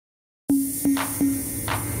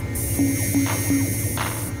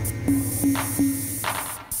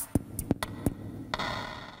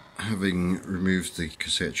Having removed the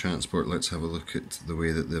cassette transport, let's have a look at the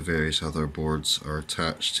way that the various other boards are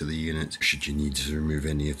attached to the unit, should you need to remove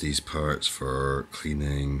any of these parts for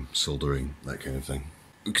cleaning, soldering, that kind of thing.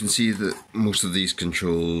 We can see that most of these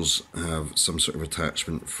controls have some sort of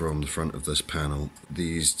attachment from the front of this panel.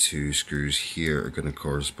 These two screws here are going to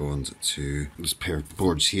correspond to this pair of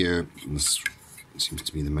boards here. This seems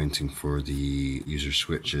to be the mounting for the user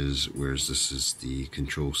switches, whereas this is the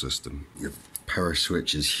control system. Your power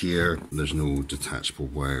switch is here. There's no detachable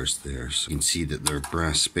wires there, so you can see that there are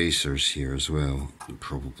brass spacers here as well,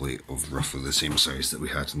 probably of roughly the same size that we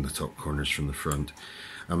had in the top corners from the front.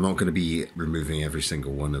 I'm not going to be removing every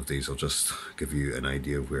single one of these, I'll just give you an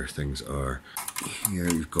idea of where things are. Here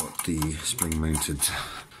you've got the spring mounted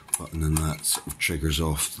button, and that sort of triggers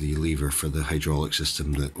off the lever for the hydraulic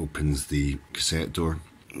system that opens the cassette door.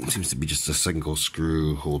 It seems to be just a single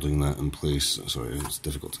screw holding that in place. Sorry, it's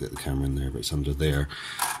difficult to get the camera in there, but it's under there.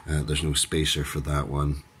 There's no spacer for that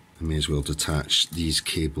one. I may as well detach these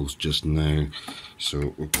cables just now.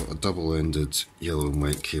 So we've got a double-ended yellow and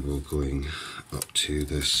white cable going up to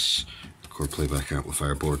this core playback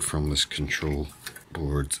amplifier board from this control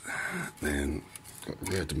board. Then got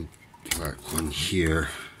a red and black one here.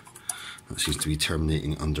 That seems to be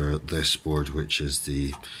terminating under this board, which is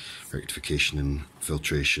the rectification and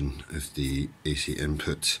filtration of the AC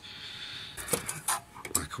input.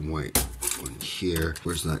 Black and white one here.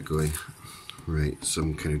 Where's that going? Right,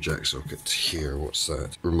 some kind of jack socket here. What's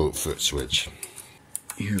that? Remote foot switch.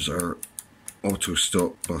 Here's our auto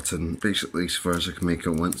stop button. Basically, as far as I can make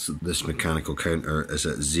it, once this mechanical counter is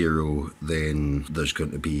at 0, then there's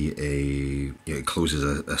going to be it closes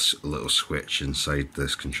a little switch inside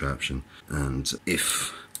this contraption, and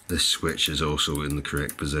if this switch is also in the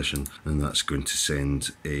correct position, and that's going to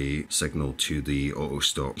send a signal to the auto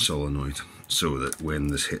stop solenoid, so that when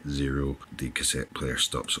this hits 0, the cassette player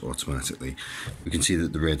stops automatically. We can see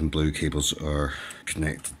that the red and blue cables are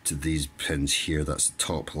connected to these pins here. That's the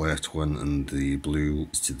top left one, and the blue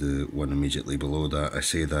is to the one immediately below that. I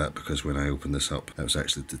say that because when I opened this up, that was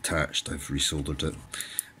actually detached. I've resoldered it.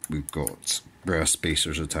 We've got brass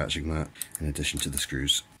spacers attaching that in addition to the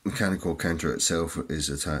screws. The mechanical counter itself is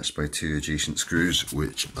attached by 2 adjacent screws,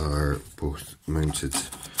 which are both mounted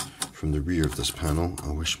from the rear of this panel.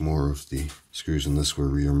 I wish more of the screws in this were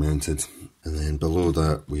rear mounted. And then below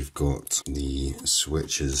that we've got the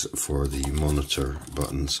switches for the monitor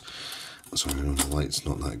buttons. Sorry, the light's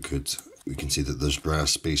not that good. We can see that there's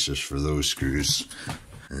brass spacers for those screws,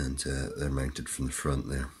 and they're mounted from the front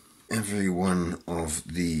there. Every one of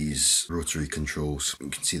these rotary controls, you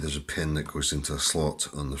can see there's a pin that goes into a slot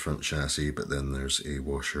on the front chassis, but then there's a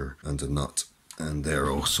washer and a nut, and they're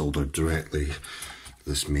all soldered directly to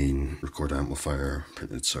this main record amplifier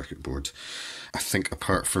printed circuit board. I think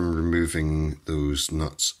apart from removing those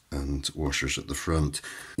nuts and washers at the front,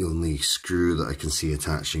 the only screw that I can see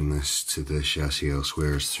attaching this to the chassis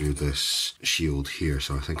elsewhere is through this shield here.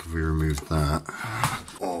 So I think if we remove that,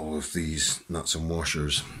 all of these nuts and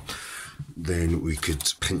washers, then we could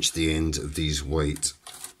pinch the end of these white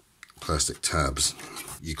plastic tabs.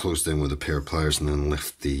 You close them with a pair of pliers and then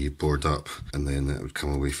lift the board up, and then it would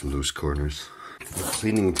come away from those corners. For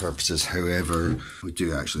cleaning purposes, however, we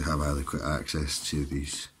do actually have adequate access to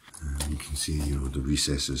these. You can see, the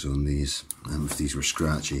recesses on these. If these were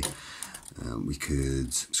scratchy, we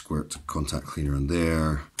could squirt contact cleaner on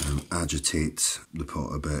there, agitate the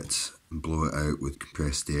pot a bit, and blow it out with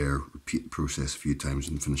compressed air, repeat the process a few times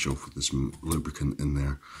and finish off with some lubricant in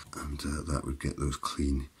there, and that would get those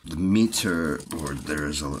clean. The meter board, there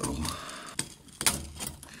is a little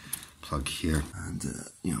plug here, and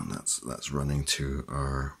that's running to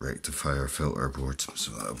our rectifier filter board,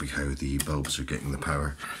 so that'll be how the bulbs are getting the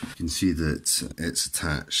power. You can see that it's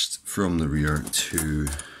attached from the rear to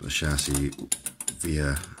the chassis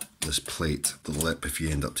via this plate. The lip, if you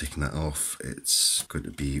end up taking that off, it's going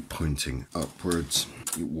to be pointing upwards.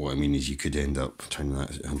 What I mean is you could end up turning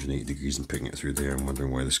that at 180 degrees and picking it through there and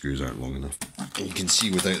wondering why the screws aren't long enough. And you can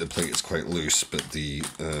see without the plate it's quite loose, but the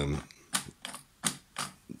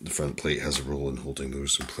front plate has a role in holding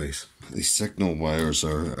those in place. The signal wires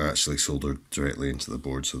are actually soldered directly into the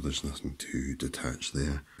board, so there's nothing to detach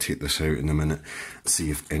there. Take this out in a minute,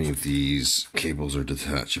 see if any of these cables are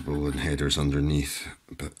detachable and headers underneath,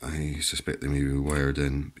 but I suspect they may be wired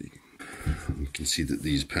in. You can see that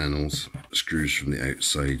these panels screws from the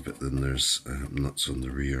outside, but then there's nuts on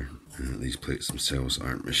the rear. These plates themselves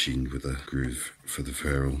aren't machined with a groove for the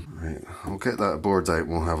ferrule. Right, I'll get that board out and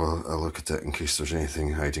we'll have a look at it in case there's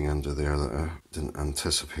anything hiding under there that I didn't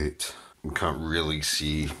anticipate. We can't really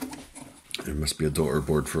see There must be a daughter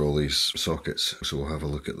board for all these sockets, so we'll have a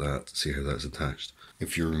look at that, see how that's attached.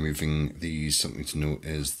 If you're removing these, something to note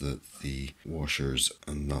is that the washers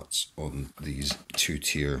and nuts on these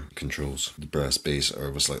two-tier controls, the brass base, are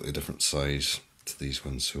of a slightly different size to these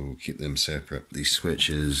ones, so keep them separate. These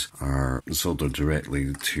switches are soldered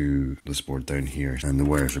directly to this board down here, and the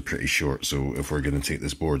wires are pretty short, so if we're going to take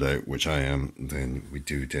this board out, which I am, then we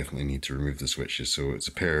do definitely need to remove the switches. So it's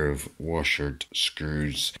a pair of washered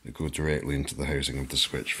screws that go directly into the housing of the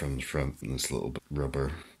switch from the front, and this little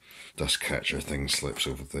rubber dust catcher thing slips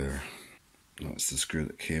over there. That's the screw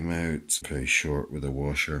that came out, very short with a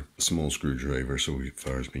washer. A small screwdriver so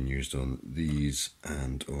far has been used on these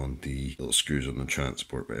and on the little screws on the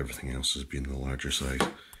transport, but everything else has been the larger side.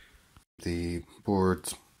 The board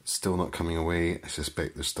still not coming away. I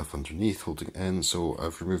suspect there's stuff underneath holding it in, so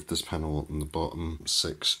I've removed this panel on the bottom,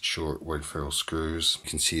 6 short wide ferrule screws. You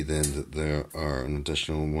can see then that there are an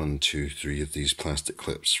additional 1, 2, 3 of these plastic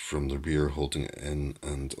clips from the rear holding it in,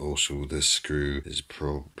 and also this screw is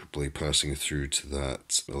probably passing through to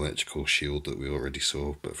that electrical shield that we already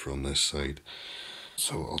saw, but from this side.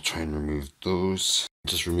 So I'll try and remove those.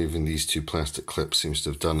 Just removing these 2 plastic clips seems to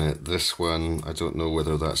have done it. This one, I don't know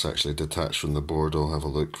whether that's actually detached from the board. I'll have a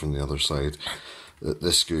look from the other side.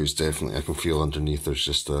 This screw is definitely, I can feel underneath there's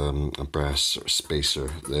just a brass sort of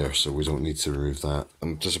spacer there, so we don't need to remove that.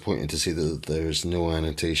 I'm disappointed to see that there's no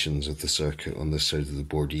annotations of the circuit on this side of the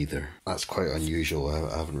board either. That's quite unusual.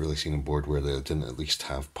 I haven't really seen a board where they didn't at least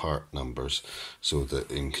have part numbers, so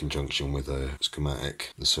that in conjunction with a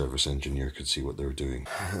schematic, the service engineer could see what they were doing.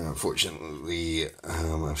 Unfortunately,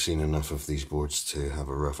 I've seen enough of these boards to have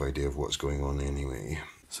a rough idea of what's going on anyway.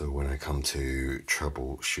 So when I come to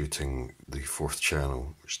troubleshooting the 4th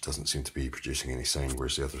channel, which doesn't seem to be producing any sound,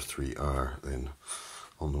 whereas the other 3 are, then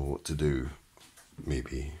I'll know what to do,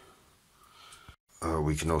 maybe.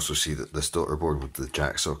 We can also see that this daughter board with the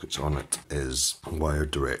jack sockets on it is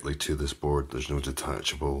wired directly to this board. There's no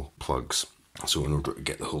detachable plugs. So in order to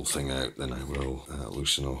get the whole thing out, then I will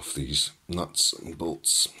loosen off these nuts and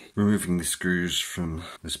bolts. Removing the screws from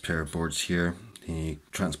this pair of boards here. The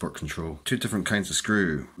transport control. 2 different kinds of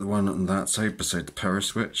screw. The one on that side beside the power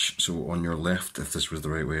switch, so on your left, if this was the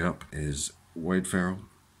right way up, is wide ferrule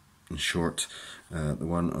and short. The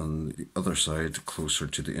one on the other side, closer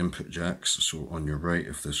to the input jacks, so on your right,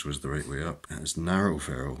 if this was the right way up, is narrow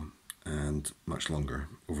ferrule and much longer,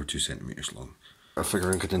 over 2 centimeters long. I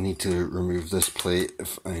figure I'm going to need to remove this plate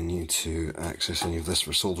if I need to access any of this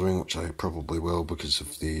for soldering, which I probably will because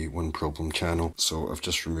of the one problem channel. So I've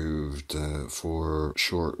just removed 4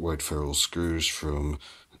 short wide ferrule screws from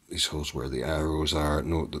these holes where the arrows are.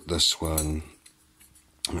 Note that this one,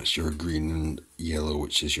 that's your green and yellow,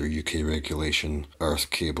 which is your UK regulation earth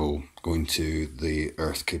cable going to the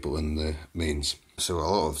earth cable in the mains. So a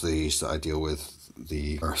lot of these that I deal with,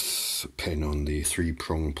 the earth pin on the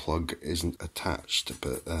 3-prong plug isn't attached,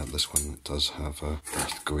 but this one does have a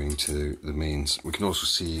earth going to the mains. We can also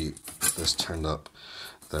see if this turned up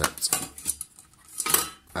that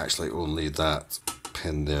actually only that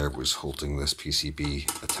pin there was holding this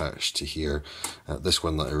PCB attached to here. This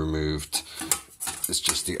one that I removed is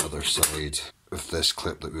just the other side of this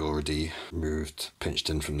clip that we already removed,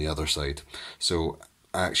 pinched in from the other side. So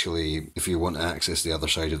actually, if you want to access the other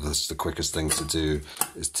side of this, the quickest thing to do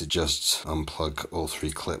is to just unplug all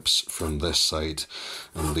 3 clips from this side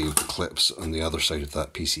and leave the clips on the other side of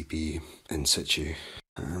that PCB in situ.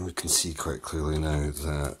 And we can see quite clearly now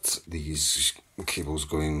that these cables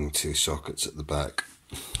going to sockets at the back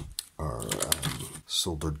are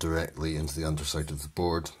soldered directly into the underside of the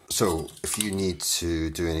board. So if you need to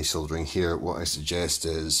do any soldering here, what I suggest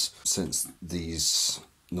is, since these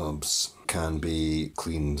knobs can be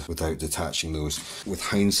cleaned without detaching those, with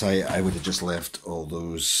hindsight I would have just left all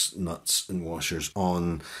those nuts and washers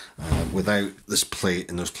on without this plate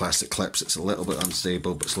and those plastic clips. It's a little bit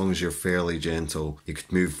unstable, but as long as you're fairly gentle, you could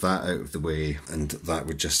move that out of the way and that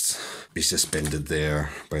would just be suspended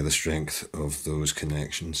there by the strength of those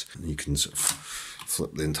connections. And you can sort of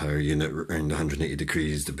flip the entire unit around 180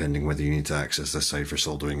 degrees depending whether you need to access this side for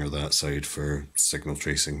soldering or that side for signal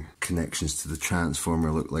tracing. Connections to the transformer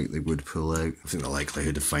look like they would pull out. I think the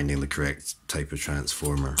likelihood of finding the correct type of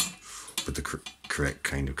transformer with the correct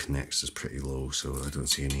kind of connects is pretty low, so I don't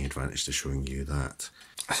see any advantage to showing you that.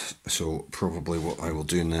 So probably what I will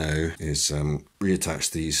do now is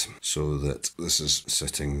reattach these so that this is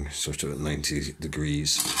sitting sort of at 90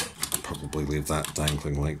 degrees. I'll probably leave that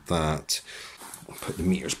dangling like that. Put the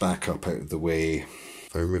meters back up out of the way.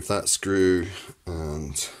 If I remove that screw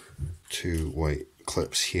and 2 white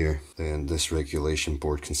clips here, then this regulation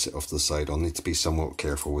board can sit off to the side. I'll need to be somewhat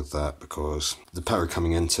careful with that because the power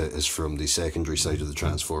coming into it is from the secondary side of the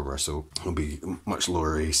transformer, so it'll be much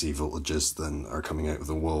lower AC voltages than are coming out of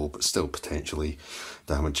the wall, but still potentially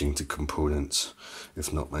damaging to components,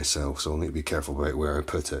 if not myself, so I'll need to be careful about where I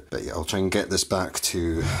put it. But yeah, I'll try and get this back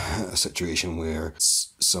to a situation where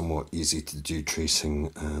it's somewhat easy to do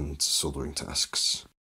tracing and soldering tasks.